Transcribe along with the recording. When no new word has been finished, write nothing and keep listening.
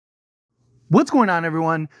What's going on,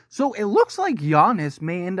 everyone? So it looks like Giannis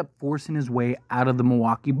may end up forcing his way out of the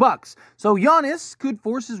Milwaukee Bucks. So Giannis could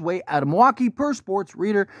force his way out of Milwaukee per Sports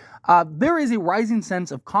Reader. There is a rising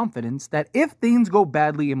sense of confidence that if things go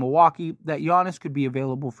badly in Milwaukee, that Giannis could be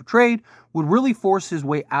available for trade, would really force his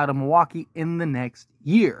way out of Milwaukee in the next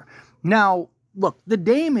year. Now, look, the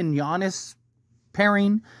Dame and Giannis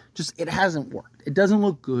pairing, it hasn't worked. It doesn't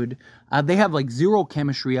look good. They have like zero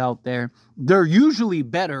chemistry out there. They're usually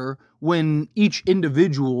better when each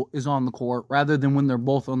individual is on the court rather than when they're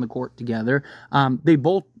both on the court together. They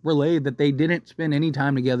both relayed that they didn't spend any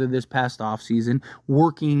time together this past offseason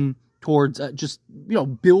working towards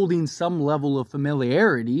building some level of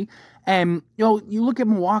familiarity. And, you look at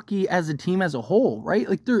Milwaukee as a team as a whole, right?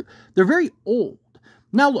 Like they're very old.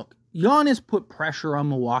 Now, look, Giannis put pressure on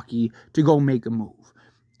Milwaukee to go make a move.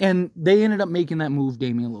 And they ended up making that move,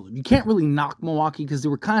 Damian Lillard. You can't really knock Milwaukee because they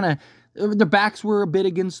were their backs were a bit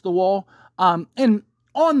against the wall. And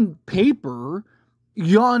on paper,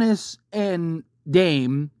 Giannis and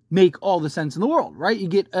Dame make all the sense in the world, right? You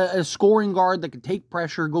get a scoring guard that can take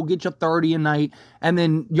pressure, go get you 30 a night, and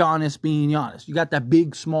then Giannis being Giannis. You got that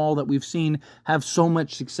big small that we've seen have so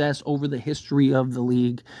much success over the history of the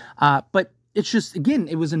league. But it's just, again,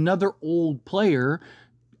 it was another old player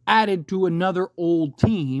added to another old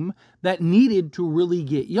team that needed to really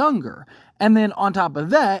get younger. And then on top of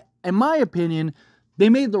that, in my opinion, they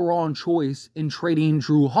made the wrong choice in trading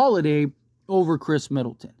Drew Holiday over Chris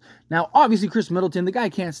Middleton. Now, obviously, Chris Middleton, the guy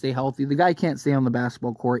can't stay healthy. The guy can't stay on the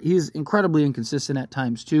basketball court. He's incredibly inconsistent at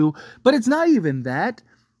times too. But it's not even that.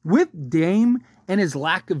 With Dame and his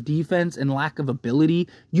lack of defense and lack of ability,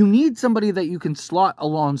 you need somebody that you can slot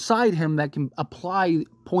alongside him that can apply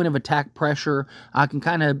point of attack pressure, can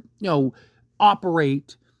kind of,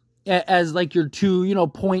 operate as like your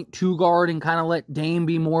point two guard and kind of let Dame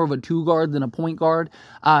be more of a two guard than a point guard,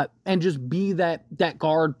 and just be that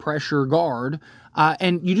guard pressure guard.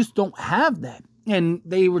 And you just don't have that. And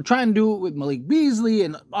they were trying to do it with Malik Beasley,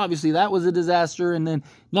 and obviously that was a disaster. And then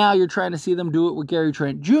now you're trying to see them do it with Gary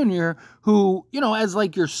Trent Jr., who, as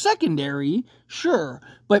like your secondary, sure,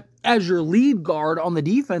 but as your lead guard on the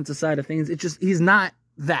defensive side of things, he's not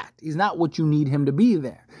that. He's not what you need him to be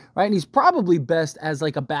there, right? And he's probably best as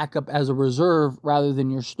like a backup, as a reserve, rather than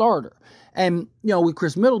your starter. And, with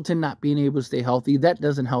Chris Middleton not being able to stay healthy, that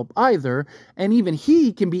doesn't help either. And even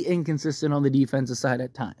he can be inconsistent on the defensive side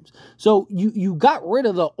at times. So you got rid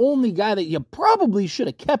of the only guy that you probably should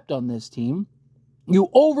have kept on this team. You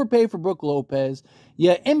overpay for Brook Lopez.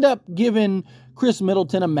 You end up giving Chris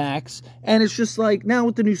Middleton a max. And it's just like, now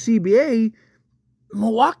with the new CBA,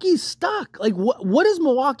 Milwaukee's stuck. Like, what is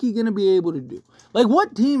Milwaukee going to be able to do? Like,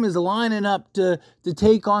 what team is lining up to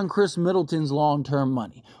take on Chris Middleton's long-term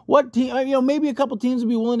money? What team, maybe a couple teams would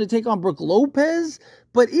be willing to take on Brook Lopez,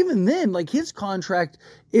 but even then, like, his contract,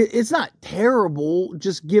 it's not terrible,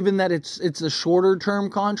 just given that it's a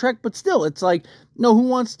shorter-term contract, but still, it's like, who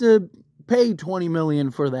wants to pay $20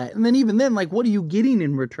 million for that? And then even then, like, what are you getting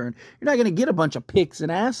in return? You're not going to get a bunch of picks and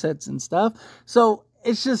assets and stuff. So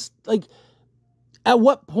it's just, like, at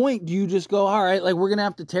what point do you just go, all right, like, we're going to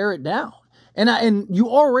have to tear it down? And you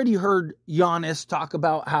already heard Giannis talk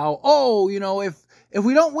about how, if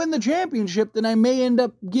we don't win the championship, then I may end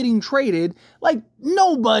up getting traded. Like,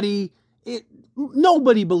 nobody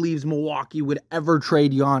believes Milwaukee would ever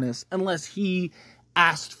trade Giannis unless he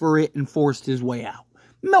asked for it and forced his way out.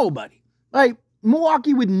 Nobody. Like,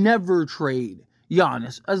 Milwaukee would never trade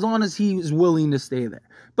Giannis as long as he is willing to stay there.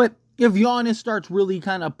 But if Giannis starts really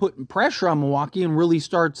kind of putting pressure on Milwaukee and really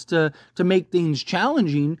starts to make things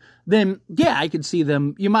challenging, then yeah, I could see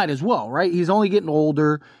them. You might as well, right? He's only getting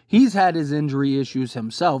older. He's had his injury issues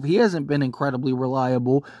himself. He hasn't been incredibly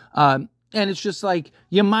reliable. And it's just like,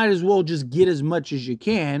 you might as well just get as much as you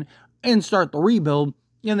can and start the rebuild,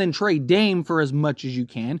 and then trade Dame for as much as you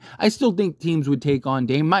can. I still think teams would take on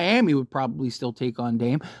Dame. Miami would probably still take on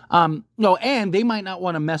Dame. And they might not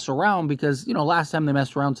want to mess around because, last time they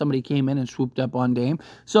messed around, somebody came in and swooped up on Dame.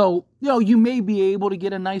 So, you may be able to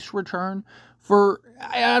get a nice return for,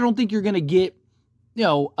 I don't think you're going to get,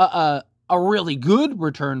 a really good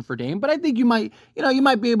return for Dame, but I think you might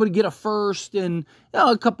be able to get a first and,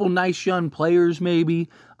 a couple nice young players maybe.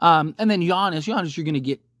 And then Giannis, you're going to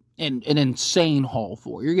get an insane haul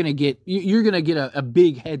for. You're gonna get a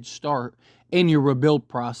big head start in your rebuild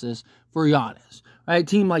process for Giannis. Right, a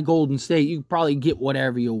team like Golden State, you probably get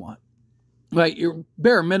whatever you want. Right, your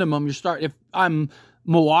bare minimum, you start. If I'm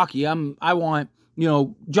Milwaukee, I want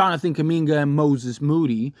Jonathan Kuminga and Moses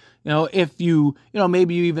Moody. If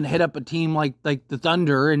maybe you even hit up a team like the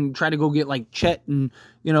Thunder and try to go get like Chet and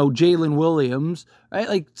Jalen Williams, right,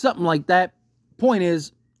 like something like that. Point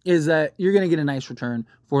is, is that you're going to get a nice return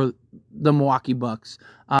for the Milwaukee Bucks.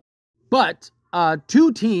 But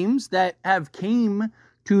two teams that have came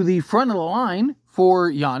to the front of the line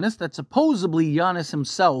for Giannis, that supposedly Giannis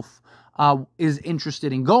himself is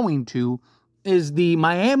interested in going to, is the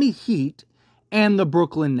Miami Heat and the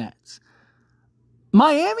Brooklyn Nets.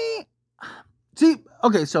 Miami,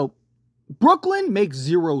 so Brooklyn makes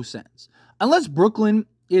zero sense. Unless Brooklyn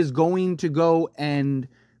is going to go and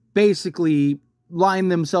basically line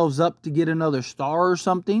themselves up to get another star or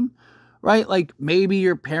something, right? Like maybe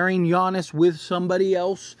you're pairing Giannis with somebody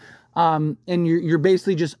else, and you're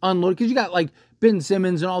basically just unloading, because you got like Ben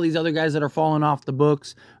Simmons and all these other guys that are falling off the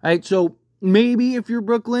books, right? So maybe if you're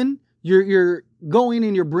Brooklyn, you're going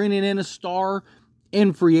and you're bringing in a star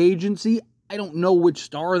in free agency. I don't know which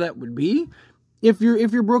star that would be if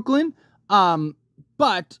you're Brooklyn,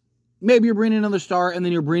 but maybe you're bringing another star and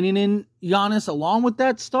then you're bringing in Giannis along with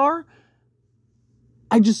that star.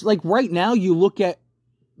 I just, like, right now you look at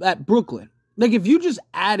Brooklyn. Like, if you just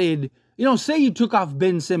added, say you took off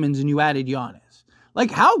Ben Simmons and you added Giannis. Like,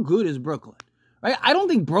 how good is Brooklyn? Right? I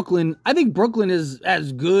think Brooklyn is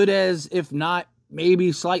as good as, if not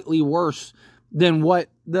maybe slightly worse than what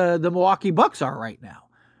the Milwaukee Bucks are right now.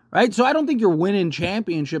 Right? So I don't think you're winning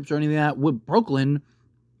championships or anything like that with Brooklyn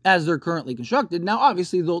as they're currently constructed. Now,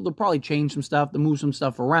 obviously, they'll probably change some stuff, they'll move some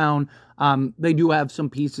stuff around. They do have some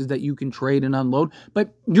pieces that you can trade and unload,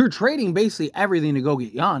 but you're trading basically everything to go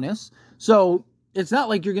get Giannis. So it's not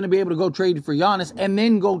like you're going to be able to go trade for Giannis and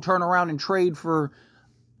then go turn around and trade for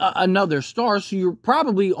another star. So you're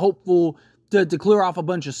probably hopeful to clear off a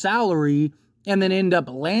bunch of salary and then end up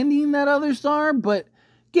landing that other star. But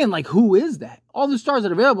again, like, who is that? All the stars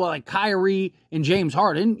that are available, like Kyrie and James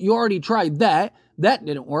Harden, you already tried that. That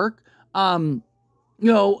didn't work. I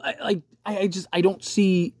don't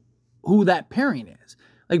see who that pairing is.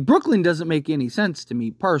 Like, Brooklyn doesn't make any sense to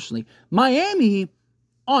me personally. Miami,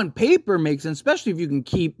 on paper, makes sense, especially if you can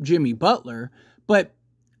keep Jimmy Butler. But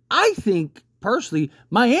I think, personally,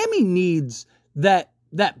 Miami needs that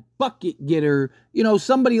bucket getter.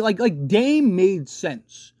 Somebody like Dame made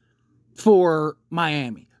sense for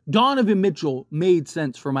Miami. Donovan Mitchell made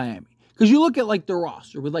sense for Miami. Because you look at, like, the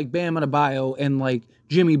roster with, like, Bam Adebayo and, like,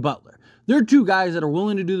 Jimmy Butler. They're two guys that are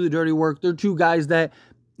willing to do the dirty work. They're two guys that,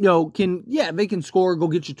 they can score, go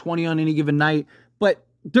get you 20 on any given night. But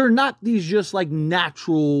they're not these just, like,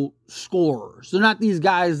 natural scorers. They're not these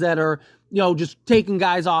guys that are, just taking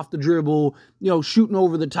guys off the dribble, shooting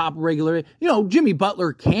over the top regularly. Jimmy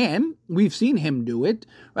Butler can. We've seen him do it,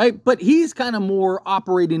 right? But he's kind of more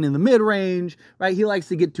operating in the mid-range, right? He likes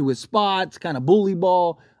to get to his spots, kind of bully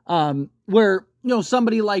ball. Where,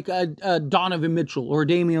 somebody like Donovan Mitchell or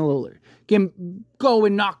Damian Lillard can go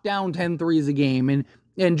and knock down 10 threes a game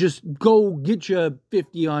and just go get you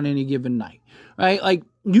 50 on any given night, right? Like,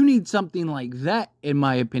 you need something like that, in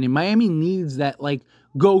my opinion. Miami needs that, like,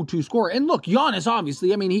 go-to scorer. And look, Giannis, obviously,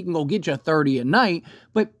 he can go get you 30 a night,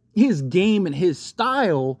 but his game and his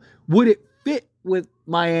style, would it fit with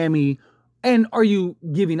Miami? And are you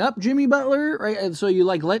giving up Jimmy Butler, right? And so you,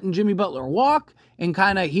 like, letting Jimmy Butler walk and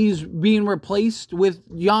kind of he's being replaced with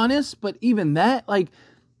Giannis. But even that, like,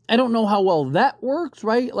 I don't know how well that works,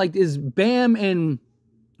 right? Like, is Bam and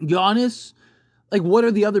Giannis, like, what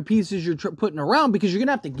are the other pieces you're putting around? Because you're going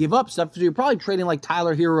to have to give up stuff. So you're probably trading, like,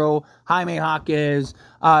 Tyler Hero, Jaime Jaquez,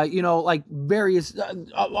 like, various,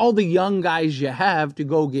 all the young guys you have to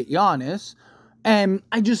go get Giannis. And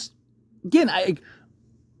Giannis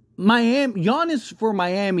for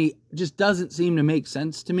Miami just doesn't seem to make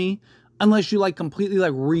sense to me unless you, like, completely,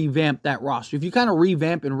 like, revamp that roster. If you kind of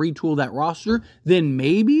revamp and retool that roster, then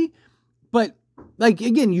maybe. But, like,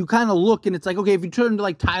 again, you kind of look and it's like, okay, if you turn to,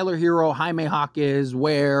 like, Tyler Hero, Jaime Jaquez,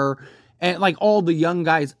 and, like, all the young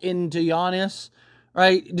guys into Giannis,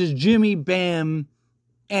 right? Does Jimmy, Bam,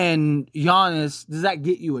 and Giannis, does that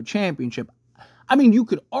get you a championship? You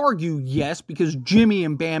could argue yes, because Jimmy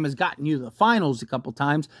and Bam has gotten you to the finals a couple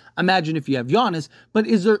times. Imagine if you have Giannis, but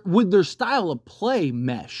would their style of play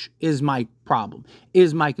mesh? Is my problem,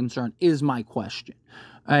 is my concern, is my question.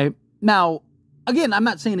 All right. Now, again, I'm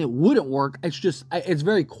not saying it wouldn't work. It's just, it's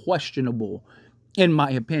very questionable in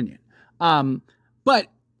my opinion. But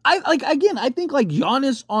I think like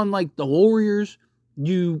Giannis on, like, the Warriors,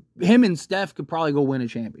 him and Steph could probably go win a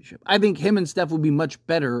championship. I think him and Steph would be much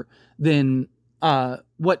better than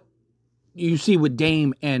what you see with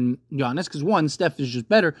Dame and Giannis, because one, Steph is just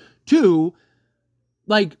better. Two,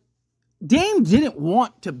 like, Dame didn't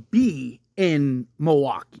want to be in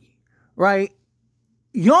Milwaukee, right?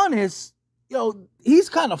 Giannis, he's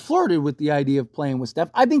kind of flirted with the idea of playing with Steph.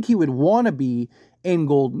 I think he would want to be in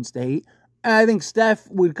Golden State. And I think Steph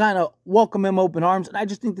would kind of welcome him open arms. And I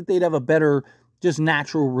just think that they'd have a better, just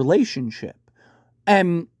natural relationship.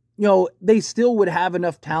 And, they still would have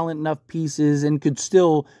enough talent, enough pieces, and could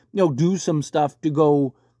still, do some stuff to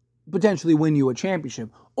go potentially win you a championship.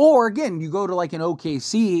 Or, again, you go to like an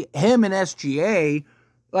OKC, him and SGA,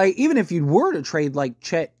 like, even if you were to trade like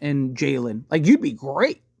Chet and Jalen, like, you'd be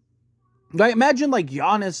great. Right? Imagine like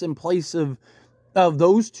Giannis in place of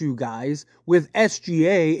those two guys with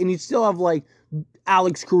SGA, and you'd still have like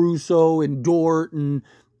Alex Caruso and Dort, and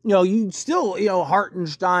you'd still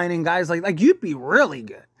Hartenstein and guys like you'd be really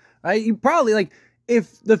good, right? You probably like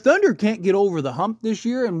if the Thunder can't get over the hump this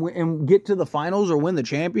year and get to the finals or win the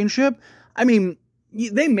championship. I mean,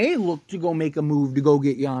 they may look to go make a move to go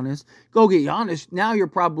get Giannis. Go get Giannis. Now you're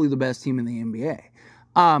probably the best team in the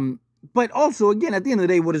NBA. But also, again, at the end of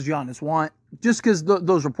the day, what does Giannis want? Just because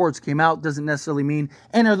those reports came out doesn't necessarily mean,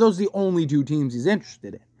 and are those the only two teams he's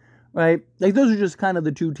interested in, right? Like, those are just kind of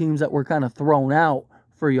the two teams that were kind of thrown out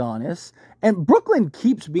for Giannis. And Brooklyn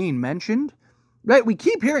keeps being mentioned, right? We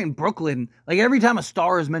keep hearing Brooklyn, like, every time a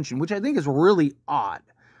star is mentioned, which I think is really odd,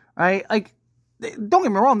 right? Like, don't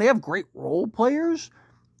get me wrong, they have great role players,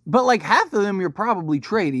 but like half of them you're probably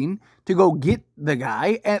trading to go get the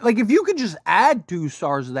guy. And like if you could just add 2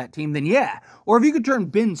 stars to that team, then yeah. Or if you could turn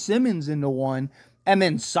Ben Simmons into one and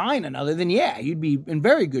then sign another, then yeah, you'd be in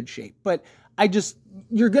very good shape. But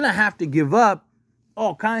you're going to have to give up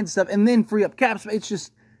all kinds of stuff and then free up cap space. It's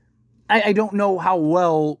just, I don't know how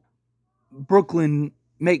well Brooklyn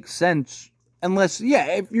makes sense unless, yeah,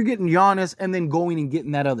 if you're getting Giannis and then going and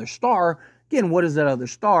getting that other star. Again, what is that other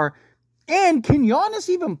star? And can Giannis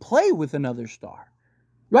even play with another star?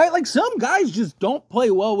 Right? Like some guys just don't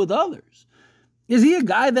play well with others. Is he a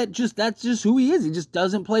guy that's just who he is? He just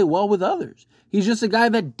doesn't play well with others. He's just a guy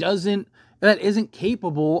that isn't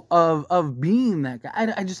capable of being that guy.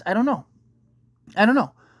 I don't know. I don't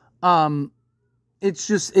know. It's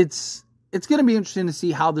going to be interesting to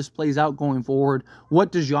see how this plays out going forward.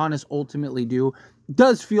 What does Giannis ultimately do? It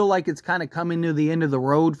does feel like it's kind of coming to the end of the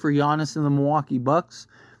road for Giannis and the Milwaukee Bucks.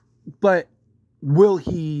 But will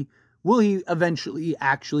he eventually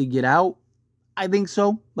actually get out? I think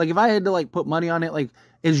so. Like if I had to like put money on it, like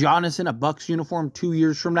is Giannis in a Bucks uniform 2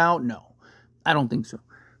 years from now? No, I don't think so.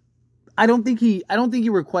 I don't think he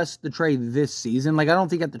requests the trade this season. Like I don't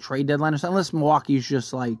think at the trade deadline or something, unless Milwaukee's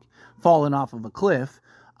just like falling off of a cliff.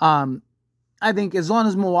 I think as long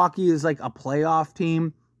as Milwaukee is like a playoff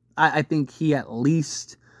team, I think he at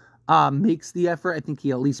least makes the effort. I think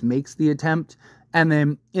he at least makes the attempt. And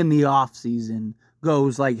then in the offseason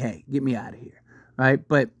goes like, hey, get me out of here. Right?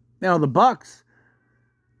 But the Bucks,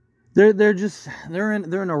 they're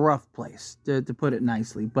in a rough place to put it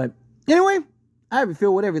nicely. But anyway, however you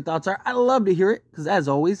feel, whatever your thoughts are, I'd love to hear it. Because as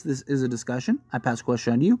always, this is a discussion. I pass a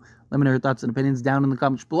question on to you. Let me know your thoughts and opinions down in the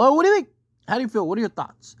comments below. What do you think? How do you feel? What are your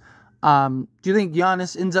thoughts? Do you think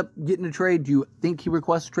Giannis ends up getting a trade? Do you think he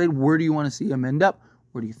requests a trade? Where do you want to see him end up?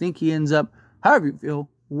 Where do you think he ends up? However you feel,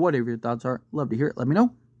 whatever your thoughts are, love to hear it. Let me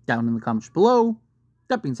know down in the comments below.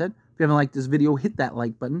 That being said, if you haven't liked this video, hit that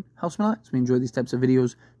like button. Helps me a lot. So we enjoy these types of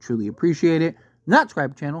videos. Truly appreciate it. Not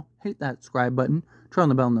subscribe to the channel, hit that subscribe button. Turn on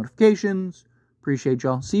the bell notifications. Appreciate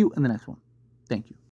y'all. See you in the next one. Thank you.